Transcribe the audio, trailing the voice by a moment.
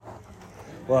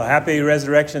Well, happy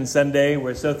Resurrection Sunday.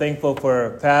 We're so thankful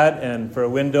for Pat and for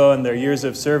Wendell and their years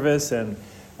of service, and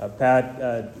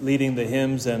Pat leading the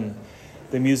hymns and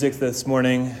the music this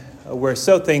morning. We're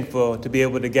so thankful to be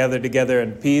able to gather together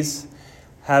in peace,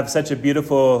 have such a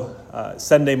beautiful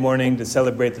Sunday morning to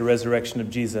celebrate the resurrection of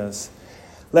Jesus.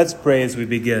 Let's pray as we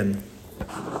begin.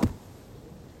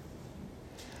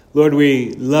 Lord,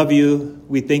 we love you.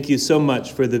 We thank you so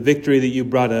much for the victory that you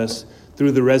brought us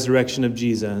through the resurrection of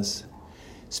Jesus.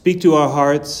 Speak to our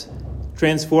hearts,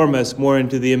 transform us more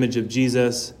into the image of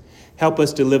Jesus. Help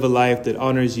us to live a life that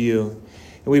honors you.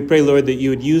 And we pray, Lord, that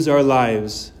you would use our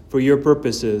lives for your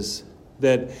purposes,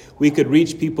 that we could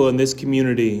reach people in this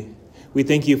community. We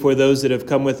thank you for those that have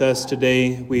come with us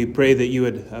today. We pray that you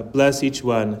would bless each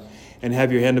one and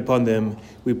have your hand upon them.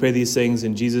 We pray these things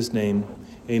in Jesus' name.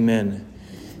 Amen.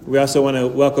 We also want to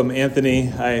welcome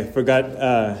Anthony. I forgot,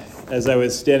 as I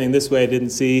was standing this way, I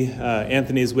didn't see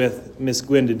Anthony's with Miss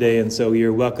Gwen today, and so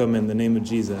you're welcome in the name of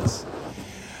Jesus.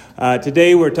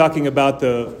 Today we're talking about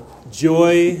the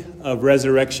joy of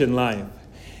resurrection life.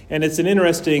 And it's an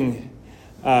interesting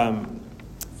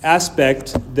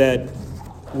aspect that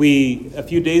we, a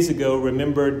few days ago,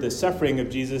 remembered the suffering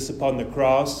of Jesus upon the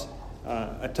cross,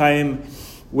 a time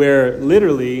where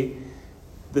literally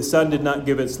the sun did not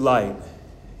give its light,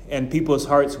 and people's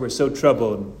hearts were so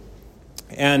troubled.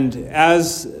 And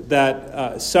as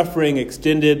that suffering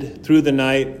extended through the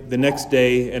night, the next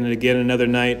day, and again another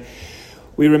night,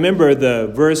 we remember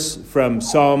the verse from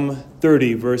Psalm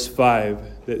 30, verse 5,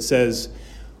 that says,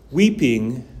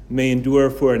 "Weeping may endure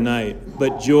for a night,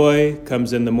 but joy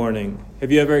comes in the morning."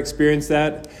 Have you ever experienced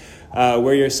that?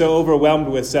 Where you're so overwhelmed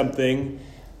with something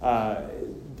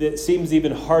that seems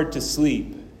even hard to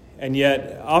sleep. And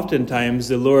yet, oftentimes,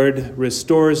 the Lord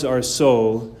restores our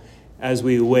soul as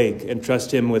we awake and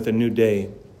trust him with a new day.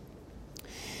 It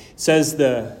says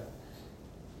the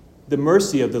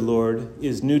mercy of the Lord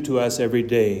is new to us every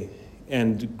day,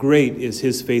 and great is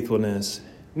his faithfulness.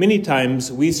 Many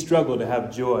times we struggle to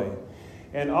have joy,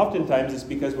 and oftentimes it's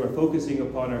because we're focusing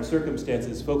upon our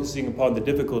circumstances, focusing upon the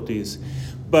difficulties.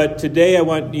 But today I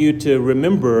want you to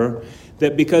remember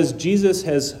that because Jesus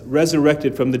has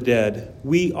resurrected from the dead,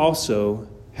 we also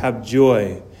have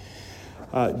joy.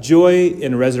 Joy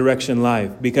in resurrection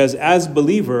life, because as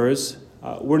believers,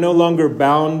 we're no longer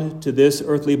bound to this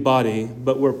earthly body,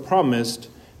 but we're promised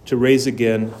to raise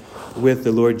again with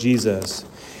the Lord Jesus.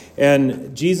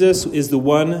 And Jesus is the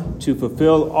one to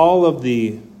fulfill all of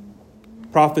the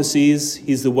prophecies.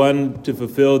 He's the one to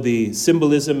fulfill the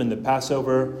symbolism in the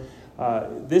Passover.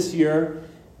 This year,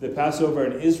 the Passover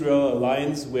in Israel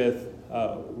aligns with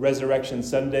Resurrection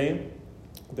Sunday.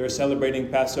 They're celebrating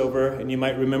Passover, and you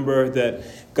might remember that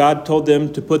God told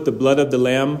them to put the blood of the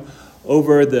lamb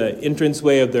over the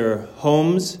entranceway of their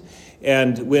homes,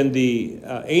 and when the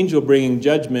angel bringing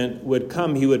judgment would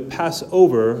come, he would pass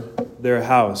over their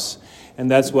house.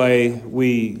 And that's why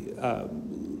we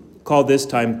call this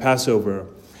time Passover.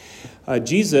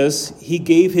 Jesus, he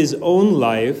gave his own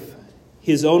life,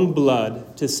 his own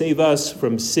blood, to save us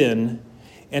from sin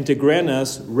and to grant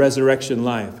us resurrection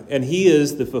life. And he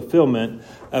is the fulfillment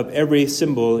of every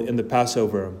symbol in the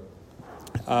Passover.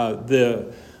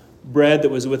 The bread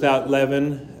that was without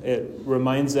leaven, it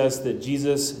reminds us that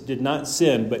Jesus did not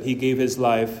sin, but he gave his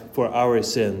life for our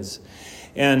sins.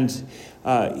 And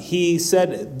he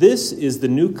said, this is the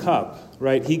new cup,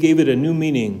 right? He gave it a new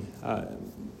meaning.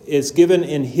 It's given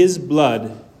in his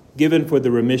blood, given for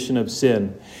the remission of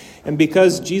sin. And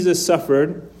because Jesus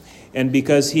suffered, and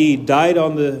because he died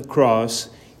on the cross,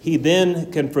 he then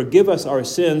can forgive us our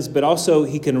sins, but also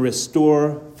he can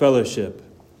restore fellowship.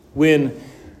 When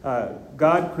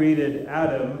God created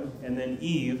Adam and then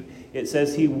Eve, it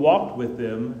says he walked with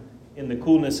them in the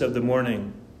coolness of the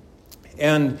morning.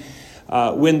 And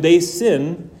when they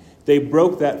sinned, they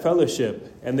broke that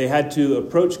fellowship, and they had to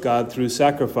approach God through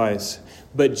sacrifice.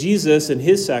 But Jesus, in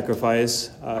his sacrifice,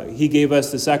 he gave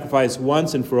us the sacrifice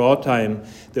once and for all time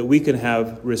that we can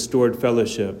have restored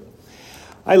fellowship.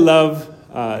 I love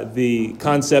the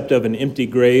concept of an empty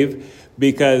grave,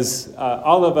 because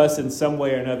all of us in some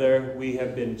way or another, we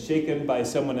have been shaken by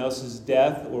someone else's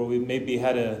death, or we maybe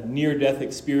had a near-death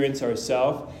experience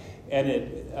ourselves, and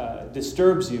it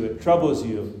disturbs you, it troubles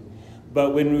you.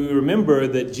 But when we remember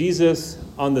that Jesus,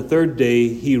 on the third day,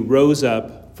 he rose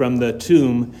up from the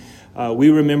tomb, we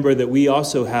remember that we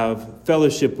also have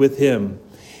fellowship with him.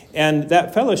 And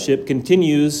that fellowship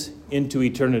continues into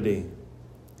eternity.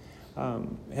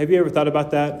 Have you ever thought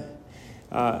about that?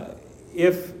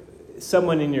 If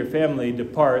someone in your family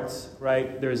departs,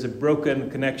 right, there's a broken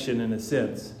connection in a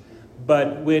sense.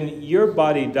 But when your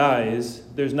body dies,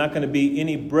 there's not going to be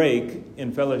any break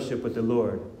in fellowship with the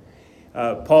Lord.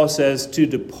 Paul says to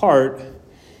depart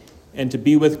and to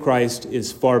be with Christ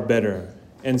is far better.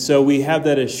 And so we have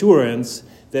that assurance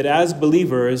that as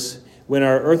believers, when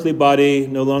our earthly body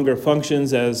no longer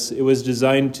functions as it was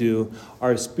designed to,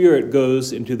 our spirit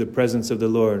goes into the presence of the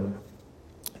Lord.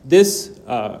 This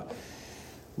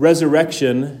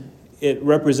resurrection, it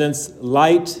represents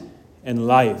light and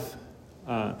life.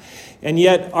 And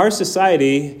yet our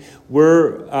society,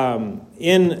 we're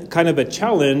in kind of a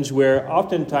challenge where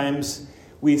oftentimes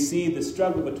we see the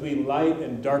struggle between light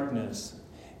and darkness.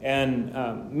 And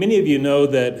many of you know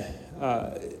that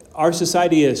our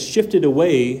society has shifted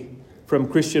away from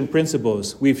Christian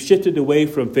principles. We've shifted away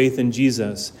from faith in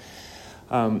Jesus.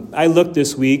 I looked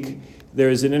this week.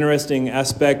 There's an interesting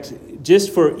aspect.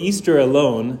 Just for Easter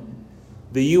alone,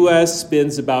 the U.S.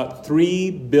 spends about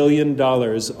 $3 billion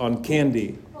on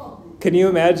candy. Can you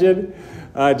imagine?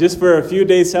 Just for a few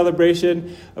days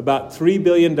celebration, about $3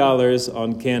 billion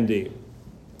on candy.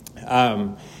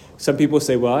 Some people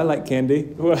say, well, I like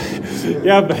candy.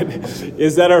 Yeah, but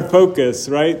is that our focus,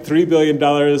 right? $3 billion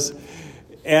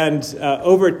and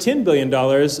over $10 billion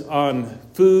on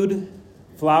food,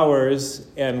 flowers,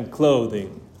 and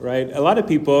clothing, right? A lot of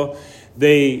people,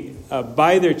 they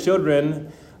buy their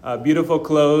children beautiful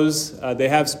clothes. They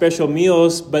have special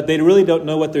meals, but they really don't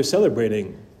know what they're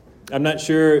celebrating. I'm not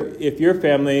sure if your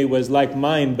family was like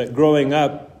mine, but growing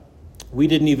up, we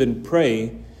didn't even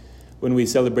pray when we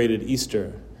celebrated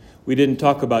Easter. We didn't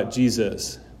talk about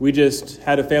Jesus. We just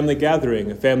had a family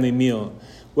gathering, a family meal.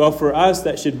 Well, for us,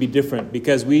 that should be different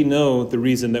because we know the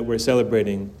reason that we're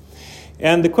celebrating.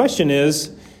 And the question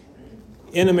is,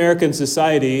 in American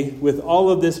society, with all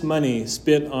of this money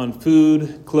spent on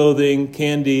food, clothing,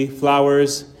 candy,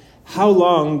 flowers, how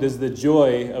long does the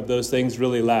joy of those things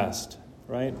really last,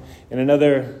 right? In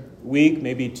another week,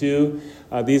 maybe two,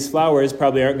 these flowers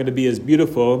probably aren't going to be as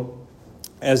beautiful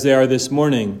as they are this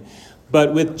morning.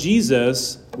 But with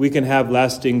Jesus, we can have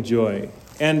lasting joy.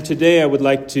 And today I would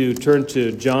like to turn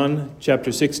to John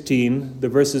chapter 16. The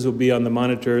verses will be on the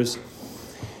monitors.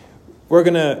 We're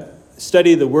going to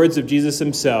study the words of Jesus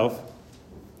himself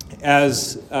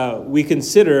as we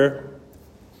consider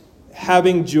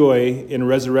having joy in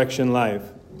resurrection life.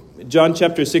 John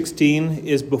chapter 16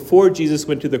 is before Jesus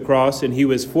went to the cross and he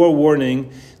was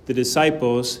forewarning the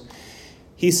disciples.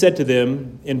 He said to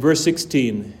them in verse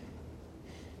 16,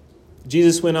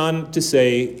 Jesus went on to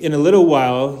say, "In a little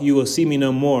while you will see me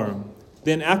no more.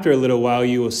 Then after a little while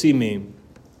you will see me."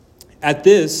 At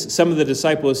this, some of the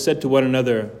disciples said to one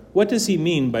another, "What does he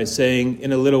mean by saying,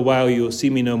 'In a little while you will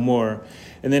see me no more,'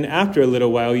 and then after a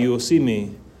little while you will see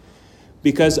me?"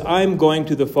 "Because I'm going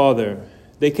to the Father."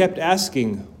 They kept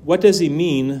asking, "What does he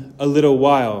mean, a little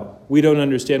while? We don't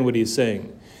understand what he's saying."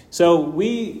 So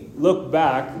we look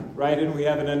back, right, and we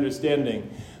have an understanding.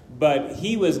 But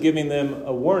he was giving them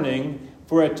a warning.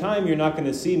 For a time you're not going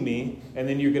to see me, and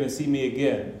then you're going to see me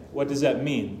again. What does that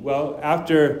mean? Well,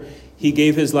 after he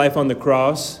gave his life on the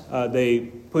cross, they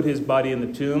put his body in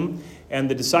the tomb, and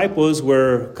the disciples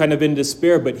were kind of in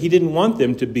despair, but he didn't want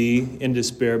them to be in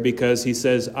despair because he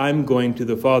says, "I'm going to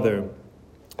the Father."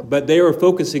 But they were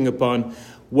focusing upon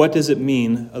what does it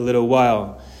mean, a little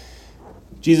while.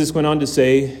 Jesus went on to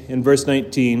say in verse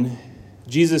 19,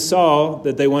 Jesus saw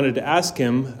that they wanted to ask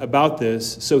him about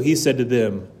this, so he said to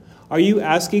them, "Are you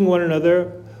asking one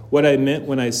another what I meant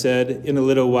when I said, 'In a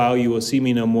little while you will see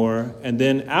me no more, and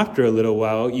then after a little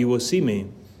while you will see me'?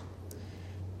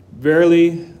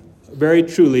 Verily, very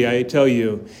truly, I tell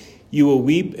you, you will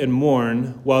weep and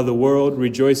mourn while the world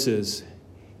rejoices.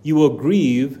 You will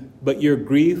grieve, but your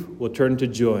grief will turn to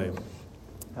joy."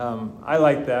 I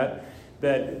like that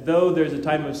though there's a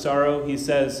time of sorrow, he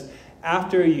says,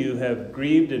 after you have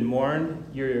grieved and mourned,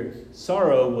 your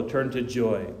sorrow will turn to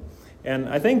joy. And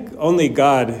I think only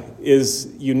God is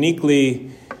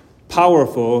uniquely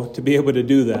powerful to be able to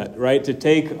do that, right? To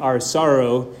take our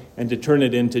sorrow and to turn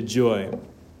it into joy.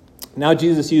 Now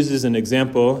Jesus uses an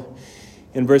example.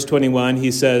 In verse 21,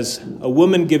 he says, "A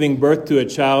woman giving birth to a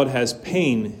child has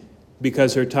pain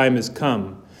because her time has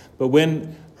come. But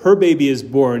when her baby is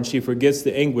born, she forgets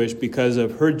the anguish because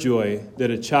of her joy that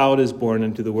a child is born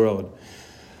into the world."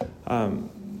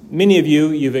 Many of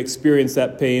you've experienced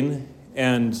that pain,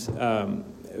 and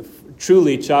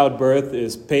truly childbirth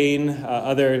is pain.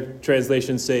 Other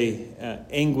translations say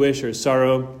anguish or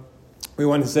sorrow. We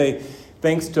want to say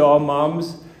thanks to all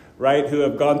moms, right, who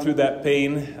have gone through that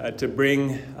pain to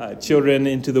bring children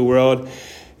into the world.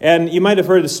 And you might have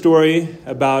heard a story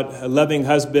about a loving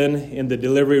husband in the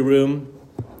delivery room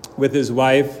with his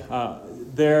wife.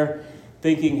 They're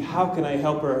thinking, how can I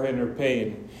help her in her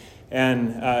pain?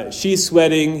 And she's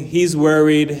sweating, he's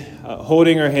worried,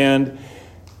 holding her hand.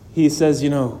 He says,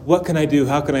 what can I do?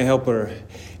 How can I help her?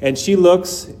 And she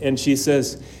looks and she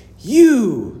says,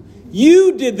 you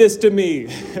did this to me.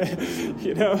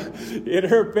 In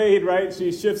her pain, right?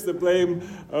 She shifts the blame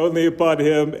only upon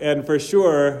him. And for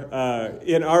sure,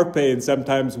 in our pain,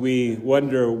 sometimes we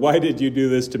wonder, why did you do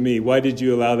this to me? Why did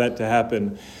you allow that to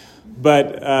happen?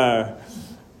 But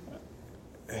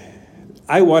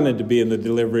I wanted to be in the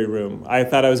delivery room. I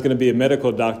thought I was going to be a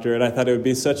medical doctor, and I thought it would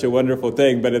be such a wonderful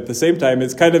thing. But at the same time,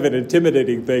 it's kind of an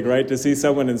intimidating thing, right? To see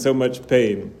someone in so much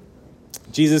pain.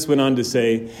 Jesus went on to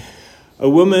say, a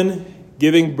woman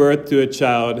giving birth to a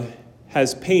child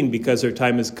has pain because her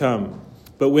time has come.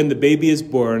 But when the baby is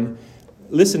born,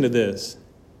 listen to this.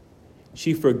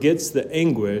 She forgets the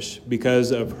anguish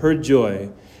because of her joy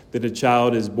that a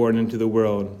child is born into the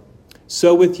world.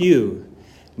 So with you,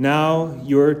 now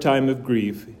your time of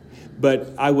grief,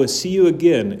 but I will see you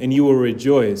again, and you will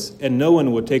rejoice, and no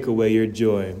one will take away your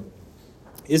joy.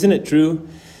 Isn't it true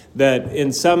that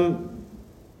in some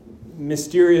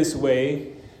mysterious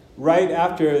way, right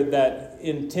after that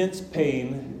intense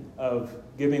pain of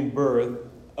giving birth,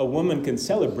 a woman can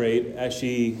celebrate as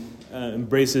she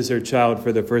embraces her child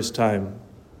for the first time?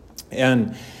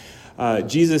 And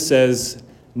Jesus says,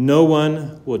 no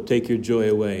one will take your joy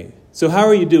away. So how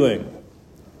are you doing?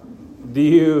 Do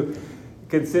you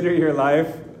consider your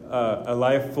life a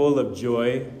life full of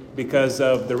joy because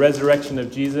of the resurrection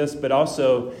of Jesus, but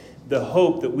also the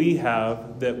hope that we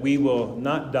have that we will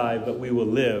not die, but we will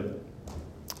live?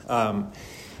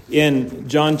 In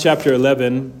John chapter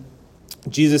 11,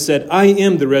 Jesus said, I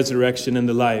am the resurrection and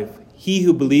the life. He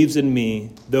who believes in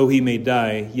me, though he may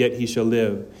die, yet he shall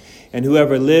live. And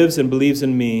whoever lives and believes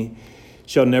in me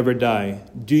shall never die.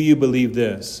 Do you believe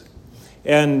this?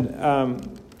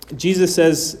 And Jesus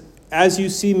says, as you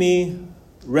see me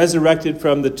resurrected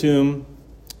from the tomb,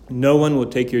 no one will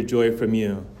take your joy from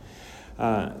you.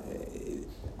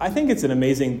 I think it's an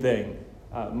amazing thing.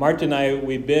 Marta and I,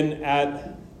 we've been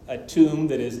at a tomb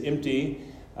that is empty.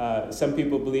 Some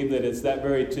people believe that it's that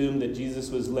very tomb that Jesus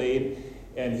was laid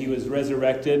and he was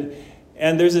resurrected.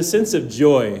 And there's a sense of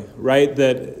joy, right?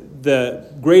 That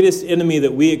the greatest enemy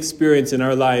that we experience in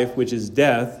our life, which is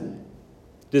death,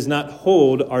 does not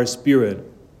hold our spirit.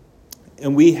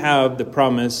 And we have the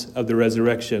promise of the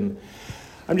resurrection.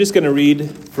 I'm just going to read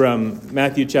from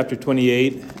Matthew chapter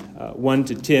 28, 1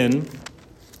 to 10.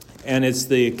 And it's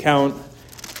the account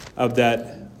of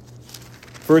that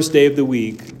first day of the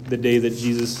week, the day that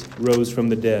Jesus rose from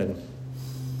the dead.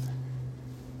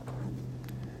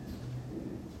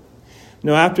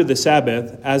 Now after the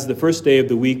Sabbath, as the first day of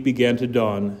the week began to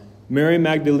dawn, Mary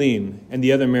Magdalene and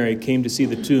the other Mary came to see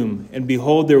the tomb. And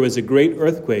behold, there was a great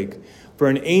earthquake, for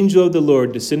an angel of the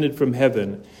Lord descended from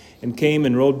heaven and came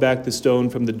and rolled back the stone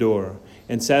from the door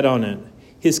and sat on it.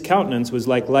 His countenance was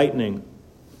like lightning,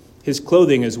 his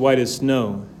clothing as white as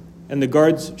snow. And the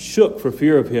guards shook for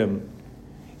fear of him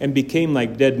and became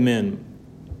like dead men.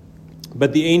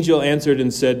 But the angel answered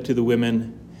and said to the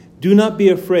women, do not be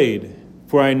afraid,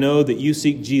 for I know that you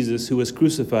seek Jesus who was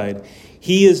crucified.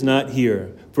 He is not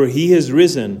here, for he has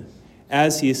risen,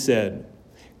 as he said.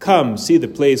 Come, see the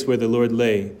place where the Lord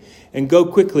lay, and go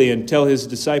quickly and tell his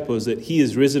disciples that he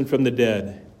is risen from the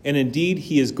dead. And indeed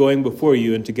he is going before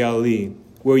you into Galilee,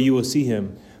 where you will see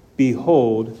him.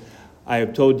 Behold, I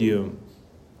have told you.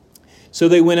 So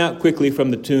they went out quickly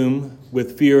from the tomb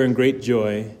with fear and great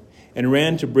joy, and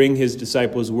ran to bring his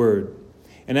disciples word.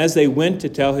 And as they went to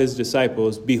tell his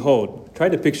disciples, behold, try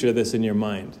to picture this in your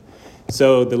mind.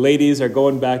 So the ladies are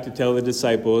going back to tell the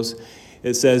disciples.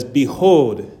 It says,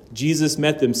 behold, Jesus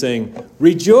met them saying,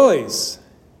 rejoice.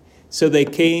 So they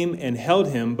came and held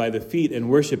him by the feet and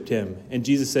worshipped him. And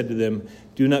Jesus said to them,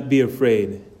 do not be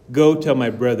afraid. Go tell my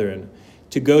brethren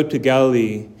to go to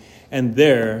Galilee, and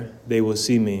there they will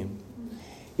see me.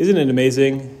 Isn't it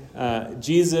amazing?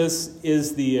 Jesus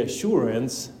is the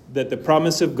assurance that the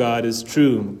promise of God is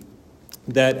true.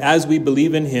 That as we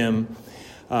believe in him,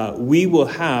 we will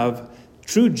have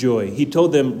true joy. He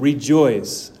told them,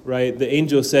 rejoice, right? The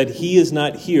angel said, he is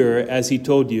not here as he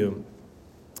told you.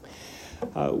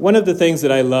 One of the things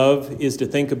that I love is to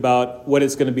think about what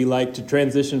it's going to be like to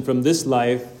transition from this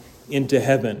life into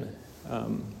heaven.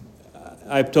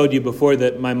 I've told you before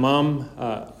that my mom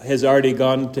has already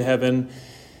gone to heaven.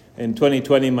 In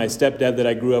 2020, my stepdad that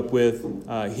I grew up with,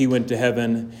 he went to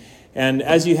heaven. And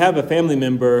as you have a family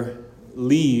member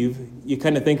leave, you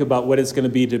kind of think about what it's going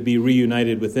to be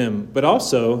reunited with them, but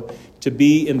also to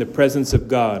be in the presence of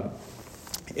God.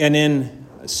 And in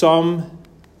Psalm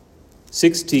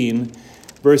 16,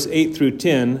 verse 8 through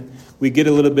 10, we get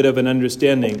a little bit of an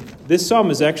understanding. This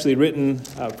psalm is actually written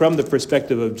from the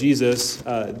perspective of Jesus,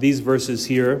 these verses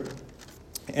here.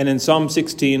 And in Psalm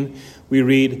 16, we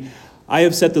read, I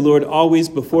have set the Lord always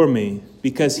before me.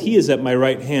 Because he is at my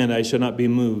right hand, I shall not be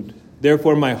moved.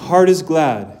 Therefore my heart is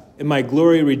glad, and my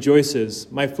glory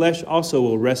rejoices. My flesh also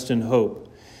will rest in hope.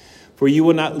 For you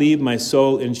will not leave my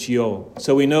soul in Sheol.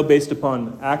 So we know based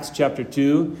upon Acts chapter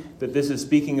 2 that this is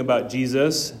speaking about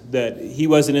Jesus, that he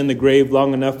wasn't in the grave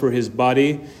long enough for his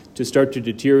body to start to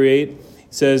deteriorate. It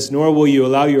says, nor will you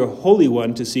allow your Holy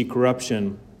One to see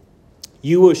corruption.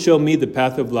 You will show me the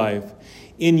path of life.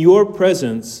 In your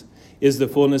presence is the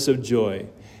fullness of joy.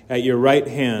 At your right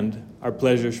hand are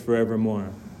pleasures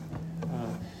forevermore.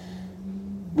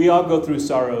 We all go through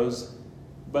sorrows,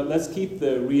 but let's keep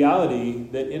the reality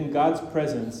that in God's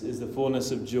presence is the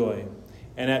fullness of joy,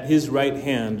 and at his right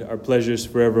hand are pleasures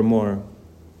forevermore.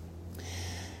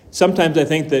 Sometimes I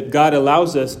think that God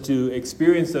allows us to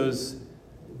experience those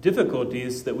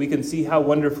difficulties that we can see how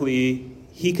wonderfully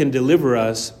he can deliver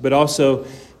us, but also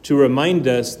to remind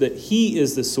us that he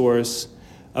is the source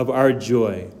of our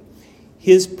joy.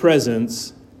 His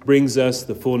presence brings us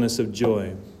the fullness of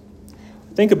joy.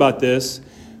 Think about this.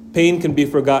 Pain can be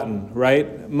forgotten,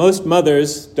 right? Most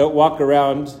mothers don't walk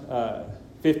around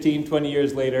 15, 20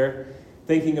 years later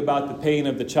thinking about the pain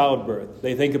of the childbirth.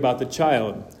 They think about the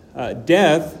child.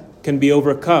 Death can be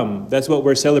overcome. That's what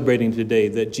we're celebrating today,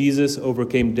 that Jesus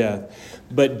overcame death.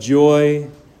 But joy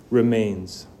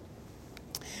remains.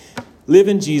 Live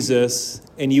in Jesus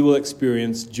and you will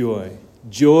experience joy.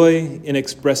 Joy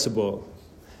inexpressible.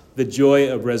 The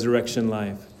joy of resurrection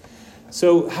life.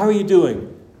 So how are you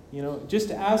doing?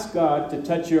 Just ask God to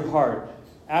touch your heart.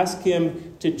 Ask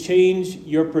him to change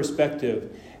your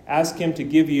perspective. Ask him to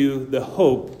give you the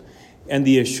hope and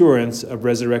the assurance of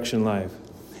resurrection life.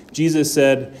 Jesus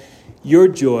said, your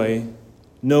joy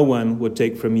no one will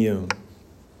take from you.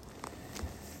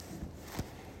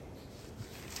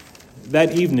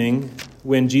 That evening,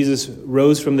 when Jesus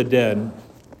rose from the dead,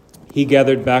 he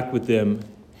gathered back with them.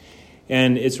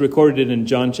 And it's recorded in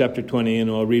John chapter 20,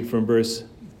 and I'll read from verse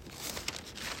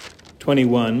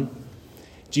 21.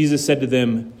 Jesus said to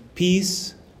them,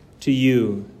 peace to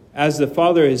you. As the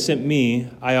Father has sent me,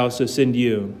 I also send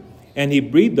you. And he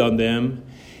breathed on them,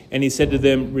 and he said to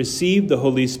them, receive the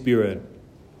Holy Spirit.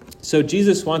 So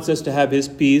Jesus wants us to have his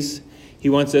peace. He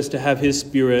wants us to have his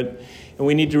Spirit. And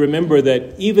we need to remember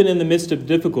that even in the midst of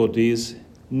difficulties,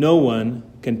 no one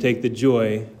can take the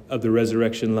joy of the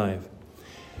resurrection life.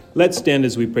 Let's stand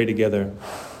as we pray together.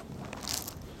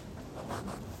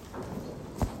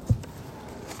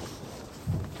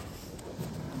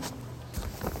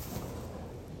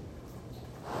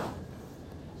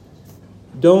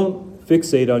 Don't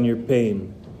fixate on your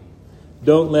pain.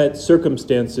 Don't let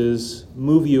circumstances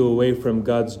move you away from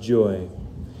God's joy.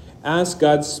 Ask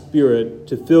God's Spirit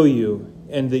to fill you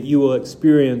and that you will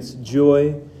experience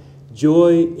joy,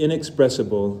 joy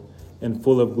inexpressible and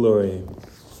full of glory.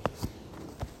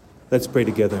 Let's pray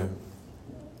together.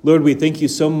 Lord, we thank you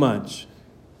so much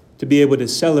to be able to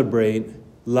celebrate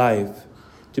life,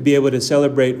 to be able to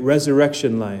celebrate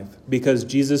resurrection life, because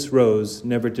Jesus rose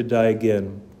never to die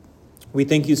again. We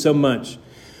thank you so much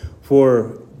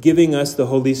for giving us the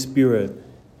Holy Spirit,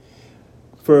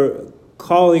 for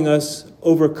calling us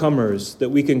overcomers, that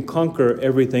we can conquer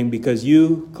everything because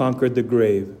you conquered the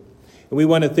grave. And we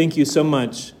want to thank you so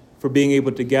much for being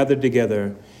able to gather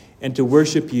together and to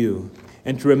worship you,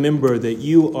 and to remember that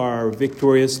you are our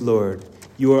victorious Lord.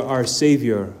 You are our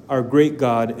Savior, our great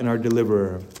God, and our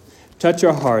deliverer. Touch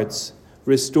our hearts,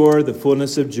 restore the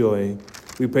fullness of joy.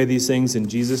 We pray these things in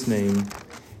Jesus' name.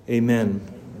 Amen.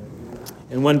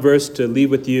 And one verse to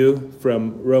leave with you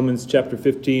from Romans chapter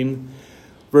 15,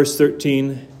 verse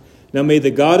 13. Now may the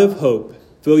God of hope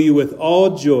fill you with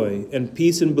all joy and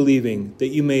peace in believing, that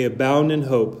you may abound in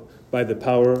hope by the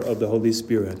power of the Holy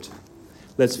Spirit.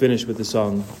 Let's finish with the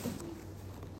song.